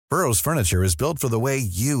Burrow's furniture is built for the way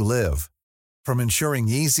you live. From ensuring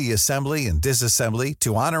easy assembly and disassembly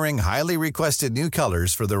to honoring highly requested new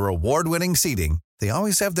colors for their award-winning seating, they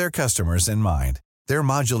always have their customers in mind. Their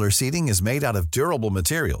modular seating is made out of durable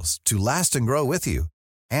materials to last and grow with you.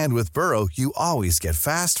 And with Burrow, you always get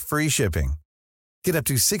fast, free shipping. Get up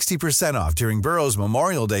to 60% off during Burrow's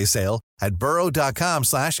Memorial Day sale at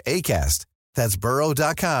burrow.com/ACAST. That's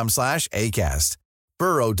burrow.com/ACAST.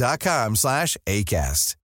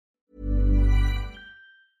 burrow.com/ACAST.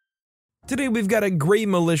 Today we've got a great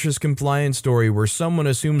malicious compliance story where someone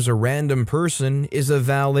assumes a random person is a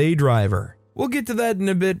valet driver. We'll get to that in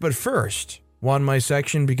a bit, but first, want my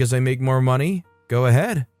section because I make more money? Go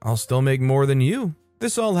ahead, I'll still make more than you.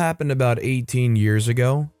 This all happened about 18 years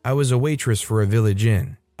ago. I was a waitress for a village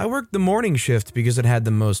inn. I worked the morning shift because it had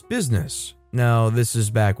the most business. Now, this is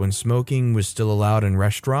back when smoking was still allowed in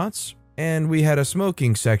restaurants, and we had a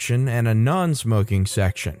smoking section and a non-smoking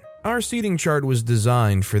section. Our seating chart was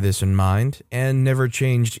designed for this in mind and never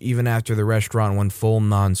changed even after the restaurant went full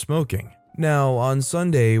non-smoking. Now, on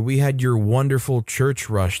Sunday, we had your wonderful church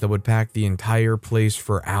rush that would pack the entire place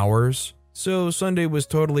for hours. So Sunday was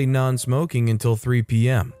totally non-smoking until 3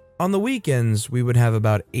 p.m. On the weekends, we would have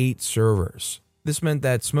about 8 servers. This meant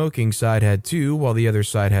that smoking side had 2 while the other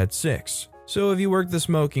side had 6. So if you worked the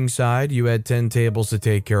smoking side, you had 10 tables to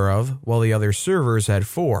take care of, while the other servers had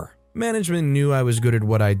 4. Management knew I was good at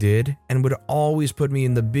what I did and would always put me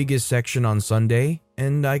in the biggest section on Sunday,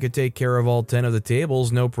 and I could take care of all 10 of the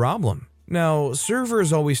tables no problem. Now,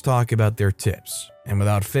 servers always talk about their tips, and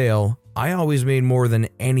without fail, I always made more than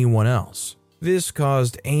anyone else. This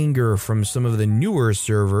caused anger from some of the newer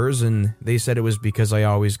servers, and they said it was because I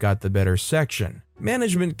always got the better section.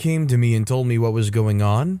 Management came to me and told me what was going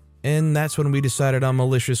on, and that's when we decided on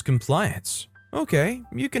malicious compliance. Okay,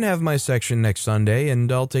 you can have my section next Sunday and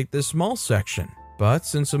I'll take this small section. But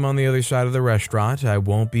since I'm on the other side of the restaurant, I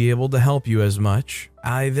won't be able to help you as much.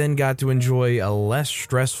 I then got to enjoy a less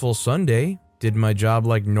stressful Sunday, did my job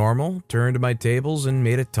like normal, turned my tables, and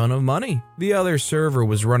made a ton of money. The other server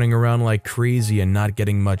was running around like crazy and not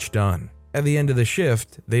getting much done. At the end of the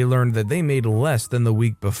shift, they learned that they made less than the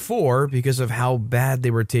week before because of how bad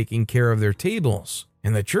they were taking care of their tables.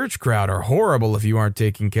 And the church crowd are horrible if you aren't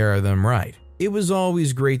taking care of them right. It was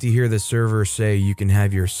always great to hear the server say you can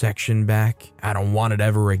have your section back. I don't want it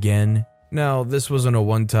ever again. Now, this wasn't a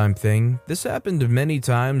one-time thing. This happened many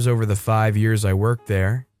times over the 5 years I worked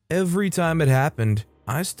there. Every time it happened,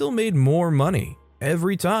 I still made more money.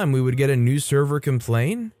 Every time we would get a new server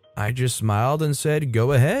complain, I just smiled and said,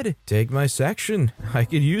 go ahead, take my section. I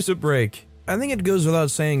could use a break. I think it goes without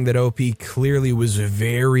saying that OP clearly was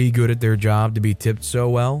very good at their job to be tipped so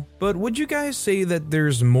well, but would you guys say that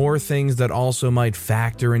there's more things that also might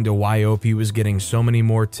factor into why OP was getting so many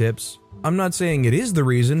more tips? I'm not saying it is the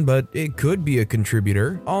reason, but it could be a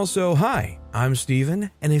contributor. Also, hi, I'm Steven,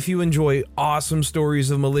 and if you enjoy awesome stories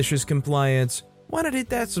of malicious compliance, why not hit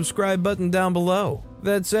that subscribe button down below?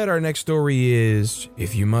 That said, our next story is,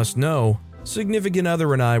 if you must know, significant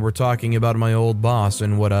other and I were talking about my old boss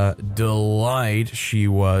and what a delight she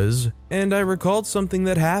was, and I recalled something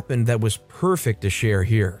that happened that was perfect to share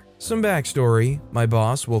here. Some backstory: my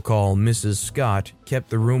boss, we'll call Mrs. Scott, kept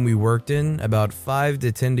the room we worked in about 5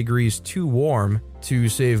 to 10 degrees too warm to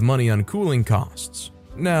save money on cooling costs.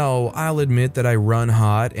 Now, I'll admit that I run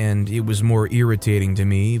hot and it was more irritating to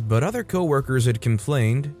me, but other coworkers had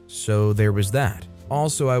complained, so there was that.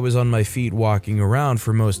 Also, I was on my feet walking around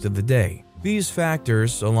for most of the day. These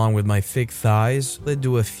factors, along with my thick thighs, led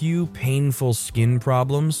to a few painful skin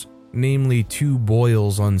problems, namely 2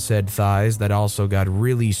 boils on said thighs that also got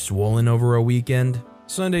really swollen over a weekend.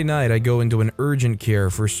 Sunday night, I go into an urgent care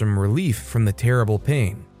for some relief from the terrible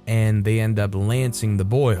pain, and they end up lancing the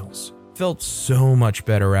boils. Felt so much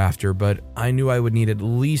better after, but I knew I would need at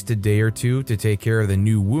least a day or 2 to take care of the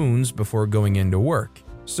new wounds before going into work.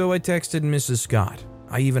 So I texted Mrs. Scott.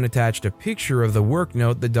 I even attached a picture of the work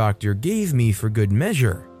note the doctor gave me for good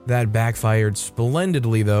measure. That backfired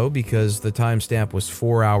splendidly though, because the timestamp was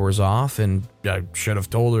 4 hours off and I should have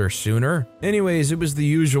told her sooner. Anyways, it was the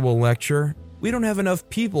usual lecture. We don't have enough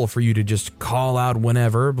people for you to just call out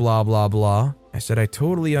whenever, blah blah blah. I said, I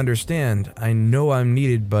totally understand. I know I'm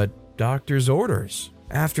needed, but doctor's orders.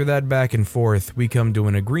 After that back and forth, we come to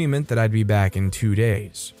an agreement that I'd be back in 2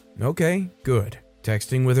 days. Okay, good.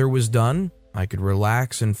 Texting with her was done. I could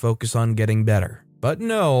relax and focus on getting better. But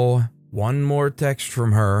no, one more text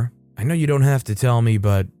from her. I know you don't have to tell me,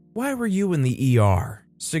 but why were you in the ER?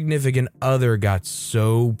 Significant other got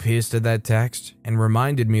so pissed at that text and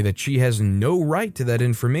reminded me that she has no right to that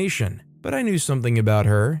information. But I knew something about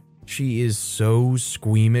her. She is so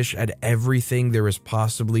squeamish at everything there is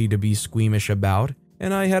possibly to be squeamish about,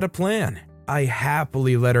 and I had a plan. I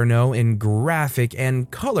happily let her know in graphic and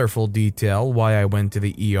colorful detail why I went to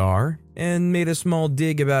the ER, and made a small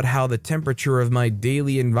dig about how the temperature of my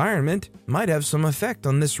daily environment might have some effect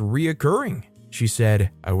on this reoccurring. She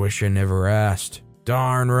said, "I wish I never asked."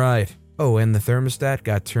 Darn right. Oh, and the thermostat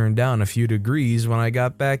got turned down a few degrees when I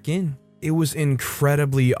got back in. It was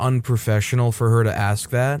incredibly unprofessional for her to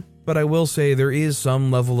ask that, but I will say there is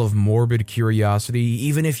some level of morbid curiosity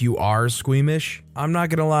even if you are squeamish. I'm not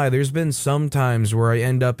gonna lie, there's been some times where I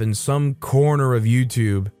end up in some corner of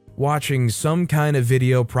YouTube watching some kind of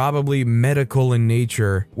video, probably medical in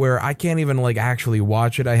nature, where I can't even actually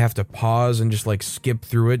watch it. I have to pause and just skip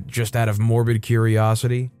through it just out of morbid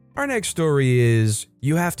curiosity. Our next story is,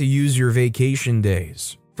 you have to use your vacation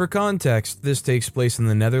days. For context, this takes place in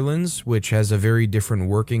the Netherlands, which has a very different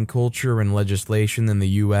working culture and legislation than the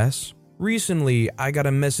US. Recently, I got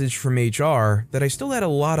a message from HR that I still had a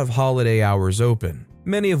lot of holiday hours open,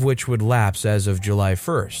 many of which would lapse as of July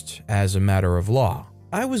 1st, as a matter of law.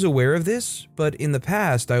 I was aware of this, but in the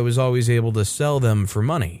past I was always able to sell them for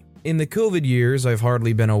money. In the COVID years, I've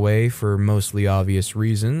hardly been away for mostly obvious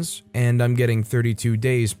reasons, and I'm getting 32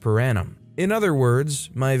 days per annum. In other words,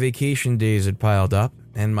 my vacation days had piled up,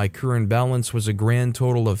 and my current balance was a grand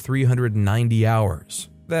total of 390 hours.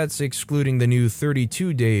 That's excluding the new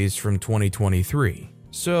 32 days from 2023.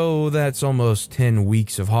 So that's almost 10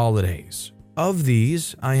 weeks of holidays. Of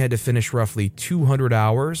these, I had to finish roughly 200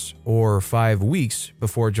 hours, or 5 weeks,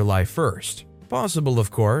 before July 1st. Possible,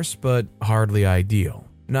 of course, but hardly ideal.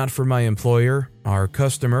 Not for my employer, our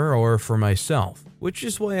customer, or for myself, which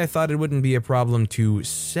is why I thought it wouldn't be a problem to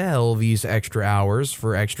sell these extra hours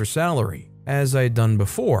for extra salary, as I'd done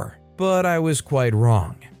before. But I was quite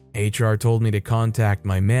wrong. HR told me to contact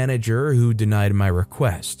my manager, who denied my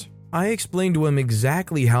request. I explained to him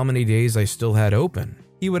exactly how many days I still had open.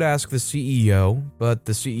 He would ask the CEO, but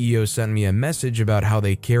the CEO sent me a message about how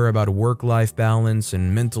they care about work-life balance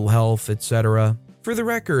and mental health, etc. For the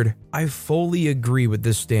record, I fully agree with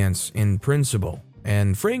this stance in principle,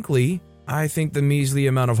 and frankly, I think the measly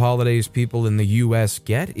amount of holidays people in the US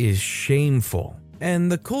get is shameful,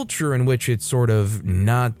 and the culture in which it's sort of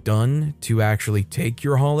not done to actually take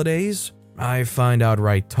your holidays, I find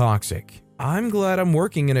outright toxic. I'm glad I'm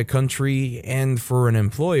working in a country and for an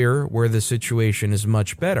employer where the situation is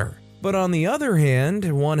much better. But on the other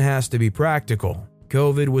hand, one has to be practical.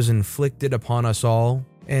 COVID was inflicted upon us all,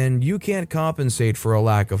 and you can't compensate for a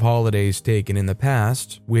lack of holidays taken in the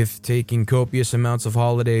past with taking copious amounts of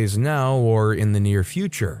holidays now or in the near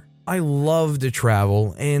future. I love to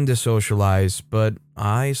travel and to socialize, but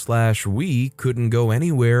we couldn't go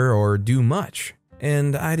anywhere or do much.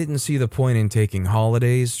 And I didn't see the point in taking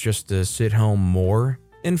holidays just to sit home more.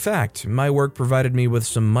 In fact, my work provided me with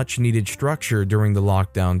some much needed structure during the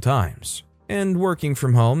lockdown times. And working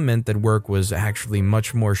from home meant that work was actually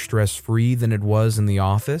much more stress-free than it was in the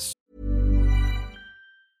office.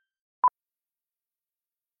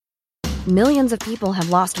 Millions of people have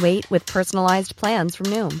lost weight with personalized plans from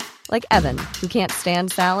Noom. Like Evan, who can't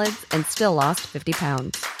stand salads and still lost 50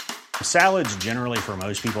 pounds. Salads generally for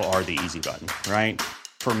most people are the easy button, right?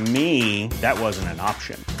 For me, that wasn't an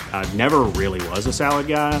option. I never really was a salad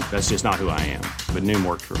guy. That's just not who I am. But Noom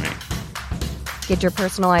worked for me. Get your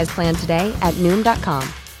personalized plan today at Noom.com.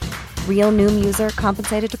 Real Noom user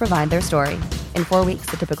compensated to provide their story. In 4 weeks,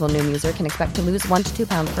 the typical Noom user can expect to lose 1 to 2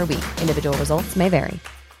 pounds per week. Individual results may vary.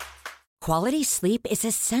 Quality sleep is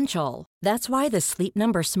essential. That's why the Sleep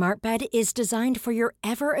Number Smart Bed is designed for your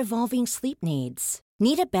ever-evolving sleep needs.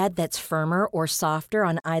 Need a bed that's firmer or softer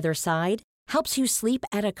on either side? Helps you sleep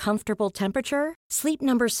at a comfortable temperature? Sleep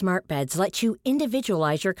Number Smart Beds let you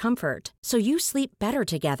individualize your comfort, so you sleep better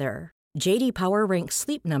together. J.D. Power ranks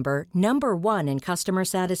Sleep Number number 1 in customer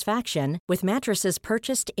satisfaction with mattresses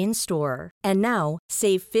purchased in-store. And now,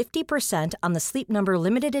 save 50% on the Sleep Number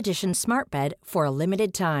Limited Edition Smart Bed for a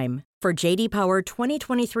limited time. For J.D. Power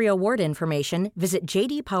 2023 award information, visit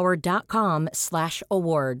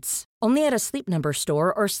jdpower.com/awards. Only at a Sleep Number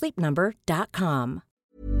store or sleepnumber.com.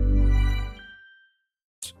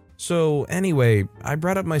 So anyway, I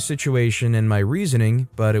brought up my situation and my reasoning,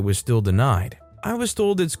 but it was still denied. I was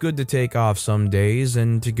told it's good to take off some days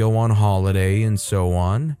and to go on holiday and so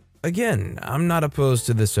on. Again, I'm not opposed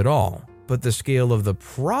to this at all, but the scale of the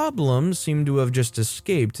problem seemed to have just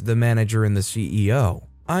escaped the manager and the CEO.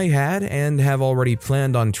 I had and have already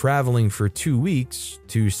planned on traveling for 2 weeks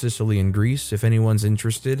to Sicily and Greece if anyone's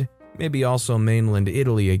interested, maybe also mainland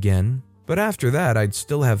Italy again. But after that, I'd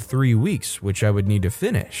still have 3 weeks, which I would need to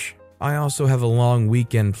finish. I also have a long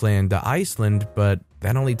weekend planned to Iceland, but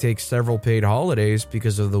That only takes several paid holidays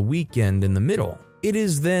because of the weekend in the middle. It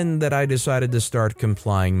is then that I decided to start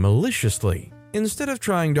complying maliciously. Instead of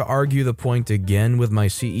trying to argue the point again with my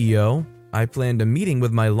CEO, I planned a meeting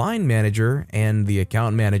with my line manager and the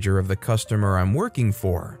account manager of the customer I'm working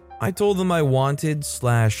for. I told them I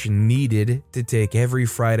wanted/needed to take every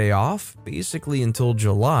Friday off, basically until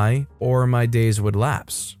July, or my days would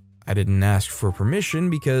lapse. I didn't ask for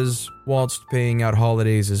permission because, whilst paying out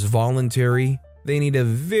holidays is voluntary, they need a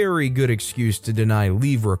very good excuse to deny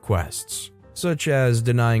leave requests, such as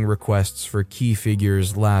denying requests for key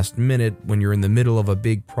figures last minute when you're in the middle of a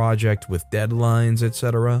big project with deadlines,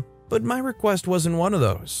 etc. But my request wasn't one of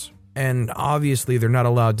those. And obviously they're not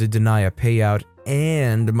allowed to deny a payout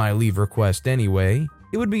and my leave request anyway.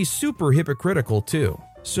 It would be super hypocritical too.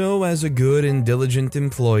 So as a good and diligent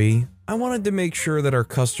employee, I wanted to make sure that our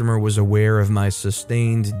customer was aware of my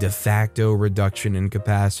sustained de facto reduction in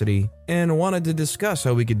capacity and wanted to discuss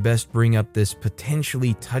how we could best bring up this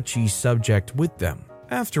potentially touchy subject with them.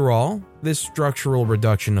 After all, this structural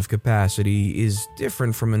reduction of capacity is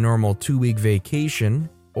different from a normal 2-week vacation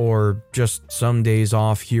or just some days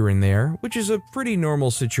off here and there, which is a pretty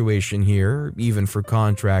normal situation here, even for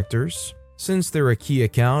contractors. Since they're a key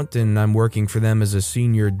account and I'm working for them as a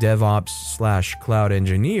senior DevOps/cloud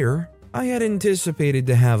engineer, I had anticipated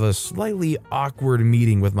to have a slightly awkward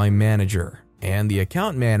meeting with my manager and the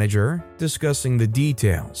account manager discussing the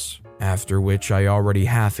details, after which I already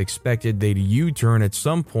half expected they'd U-turn at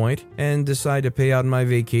some point and decide to pay out my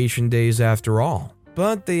vacation days after all.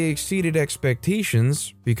 But they exceeded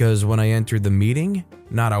expectations because when I entered the meeting,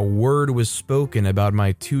 not a word was spoken about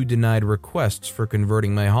my 2 denied requests for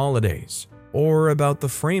converting my holidays, or about the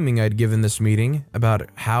framing I'd given this meeting about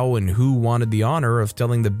how and who wanted the honor of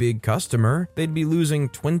telling the big customer they'd be losing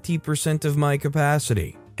 20% of my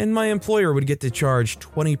capacity, and my employer would get to charge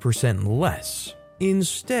 20% less.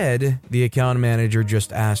 Instead, the account manager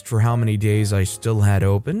just asked for how many days I still had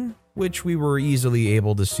open, which we were easily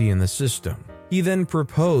able to see in the system. He then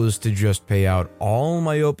proposed to just pay out all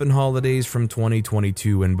my open holidays from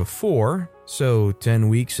 2022 and before, so 10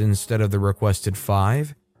 weeks instead of the requested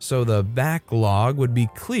 5, so the backlog would be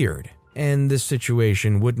cleared, and this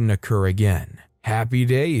situation wouldn't occur again. Happy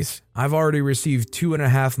days! I've already received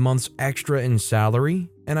 2.5 months extra in salary,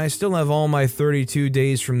 and I still have all my 32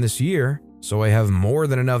 days from this year, so I have more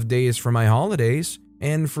than enough days for my holidays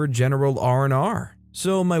and for general R&R.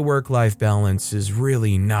 So my work-life balance is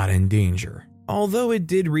really not in danger. Although it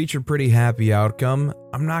did reach a pretty happy outcome,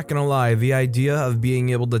 I'm not gonna lie, the idea of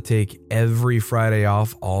being able to take every Friday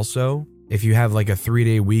off also, if you have like a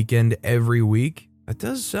 3-day weekend every week, that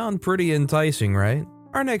does sound pretty enticing, right?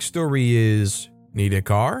 Our next story is, need a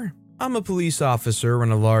car? I'm a police officer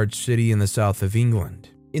in a large city in the south of England.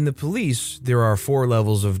 In the police, there are 4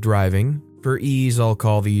 levels of driving. For ease, I'll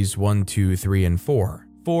call these 1, 2, 3, and 4.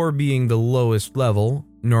 4 being the lowest level,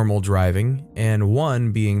 normal driving, and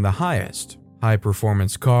 1 being the highest.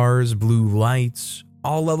 High-performance cars, blue lights,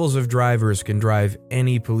 all levels of drivers can drive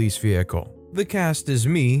any police vehicle. The cast is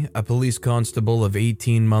me, a police constable of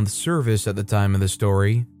 18-month service at the time of the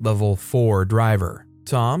story, level 4 driver.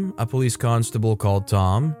 Tom, a police constable called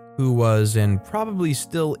Tom, who was and probably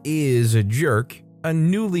still is a jerk, a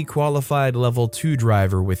newly qualified level 2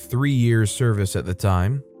 driver with 3 years service at the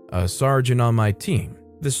time, a sergeant on my team.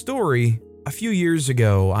 The story: a few years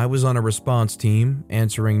ago, I was on a response team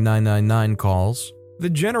answering 999 calls. The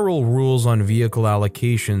general rules on vehicle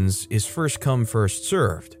allocations is first come, first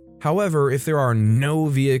served. However, if there are no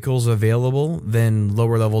vehicles available, then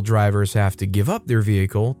lower level drivers have to give up their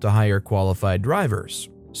vehicle to hire qualified drivers.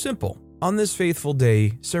 Simple. On this faithful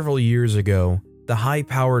day, several years ago, the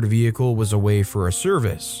high-powered vehicle was away for a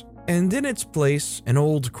service, and in its place, an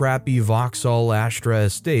old crappy Vauxhall Astra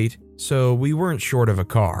Estate, so we weren't short of a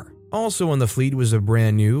car. Also on the fleet was a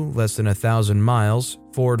brand new, less than 1,000 miles,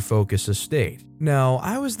 Ford Focus Estate. Now,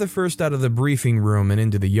 I was the first out of the briefing room and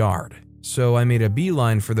into the yard, so I made a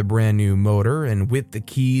beeline for the brand new motor and whipped the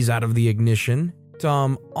keys out of the ignition.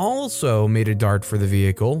 Tom also made a dart for the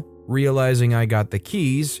vehicle. Realizing I got the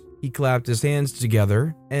keys, he clapped his hands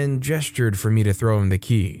together and gestured for me to throw him the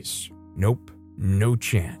keys. Nope, no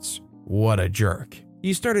chance. What a jerk.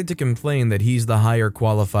 He started to complain that he's the higher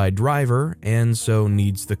qualified driver and so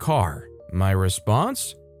needs the car. My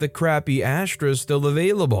response? The crappy Astra's still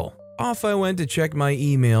available. Off I went to check my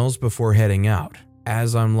emails before heading out.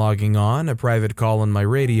 As I'm logging on a private call on my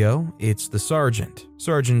radio, it's the sergeant.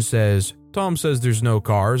 Sergeant says, Tom says there's no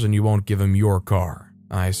cars and you won't give him your car.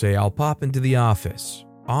 I say I'll pop into the office.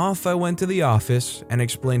 Off I went to the office and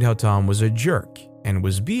explained how Tom was a jerk and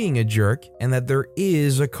was being a jerk and that there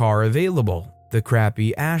is a car available. the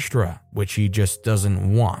crappy Astra, which he just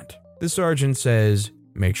doesn't want. The sergeant says,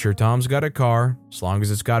 "Make sure Tom's got a car. As long as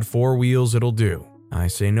it's got 4 wheels, it'll do." I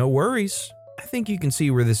say, "No worries. I think you can see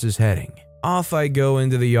where this is heading." Off I go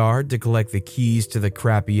into the yard to collect the keys to the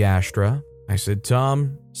crappy Astra. I said,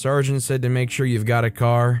 "Tom, sergeant said to make sure you've got a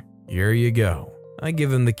car. Here you go." I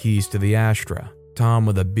give him the keys to the Astra. Tom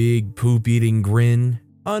with a big poop-eating grin.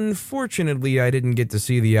 Unfortunately, I didn't get to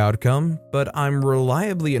see the outcome, but I'm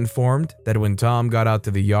reliably informed that when Tom got out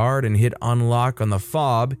to the yard and hit unlock on the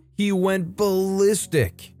fob, he went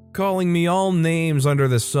ballistic, calling me all names under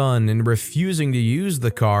the sun and refusing to use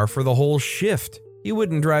the car for the whole shift. He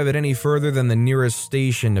wouldn't drive it any further than the nearest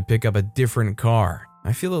station to pick up a different car.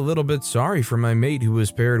 I feel a little bit sorry for my mate who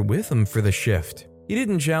was paired with him for the shift. He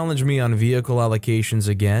didn't challenge me on vehicle allocations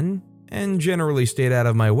again, and generally stayed out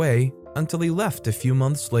of my way until he left a few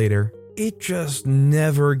months later. It just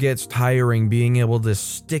never gets tiring being able to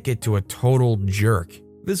stick it to a total jerk.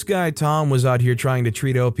 This guy Tom was out here trying to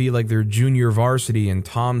treat OP like they're junior varsity and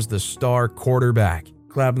Tom's the star quarterback,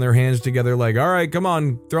 clapping their hands together like, "All right, come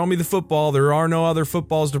on, throw me the football. There are no other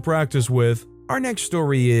footballs to practice with." Our next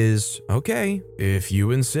story is, okay, if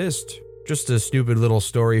you insist, just a stupid little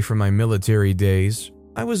story from my military days.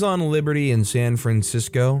 I was on Liberty in San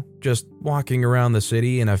Francisco, just walking around the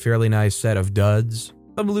city in a fairly nice set of duds.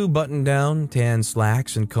 A blue button-down, tan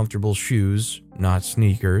slacks, and comfortable shoes, not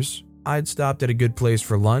sneakers. I'd stopped at a good place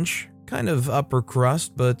for lunch, kind of upper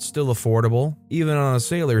crust but still affordable, even on a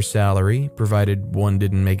sailor's salary, provided one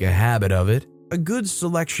didn't make a habit of it. A good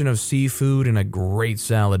selection of seafood and a great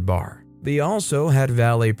salad bar. They also had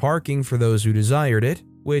valet parking for those who desired it,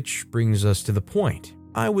 which brings us to the point.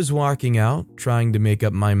 I was walking out, trying to make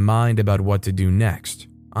up my mind about what to do next.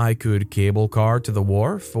 I could cable car to the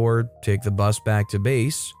wharf or take the bus back to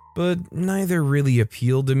base, but neither really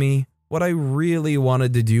appealed to me. What I really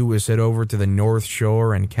wanted to do was head over to the North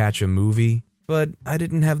Shore and catch a movie, but I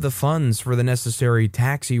didn't have the funds for the necessary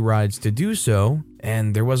taxi rides to do so,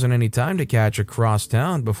 and there wasn't any time to catch across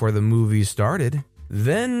town before the movie started.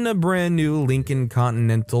 Then a brand new Lincoln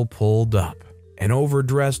Continental pulled up. An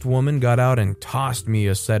overdressed woman got out and tossed me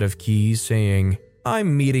a set of keys saying,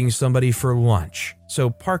 "I'm meeting somebody for lunch, so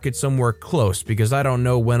park it somewhere close because I don't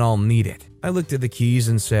know when I'll need it." I looked at the keys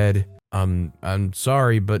and said, I'm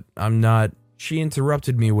sorry, but I'm not." She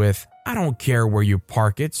interrupted me with, "I don't care where you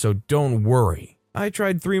park it, so don't worry." I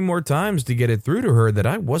tried 3 more times to get it through to her that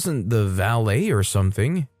I wasn't the valet or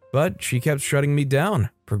something, but she kept shutting me down,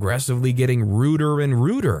 progressively getting ruder and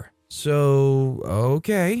ruder. So,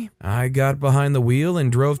 okay, I got behind the wheel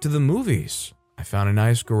and drove to the movies. I found a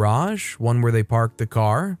nice garage, one where they parked the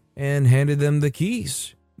car, and handed them the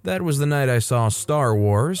keys. That was the night I saw Star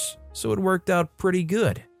Wars, so it worked out pretty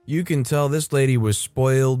good. You can tell this lady was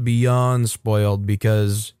spoiled beyond spoiled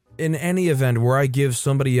because in any event where I give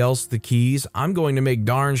somebody else the keys, I'm going to make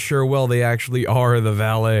darn sure well they actually are the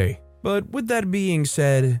valet. But with that being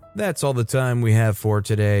said, that's all the time we have for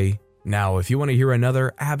today. Now, if you want to hear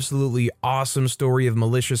another absolutely awesome story of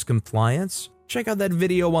malicious compliance, check out that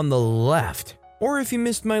video on the left. Or if you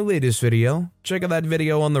missed my latest video, check out that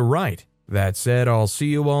video on the right. That said, I'll see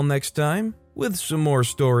you all next time with some more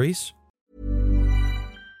stories.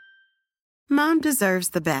 Mom deserves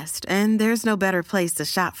the best, and there's no better place to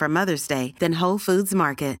shop for Mother's Day than Whole Foods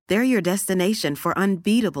Market. They're your destination for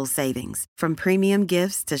unbeatable savings, from premium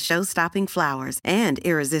gifts to show-stopping flowers and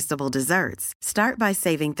irresistible desserts. Start by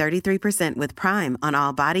saving 33% with Prime on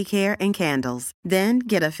all body care and candles. Then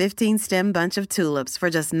get a 15-stem bunch of tulips for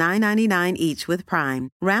just $9.99 each with Prime.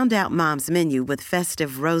 Round out Mom's menu with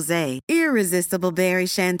festive rosé, irresistible berry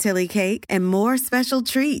chantilly cake, and more special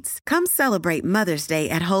treats. Come celebrate Mother's Day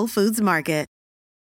at Whole Foods Market.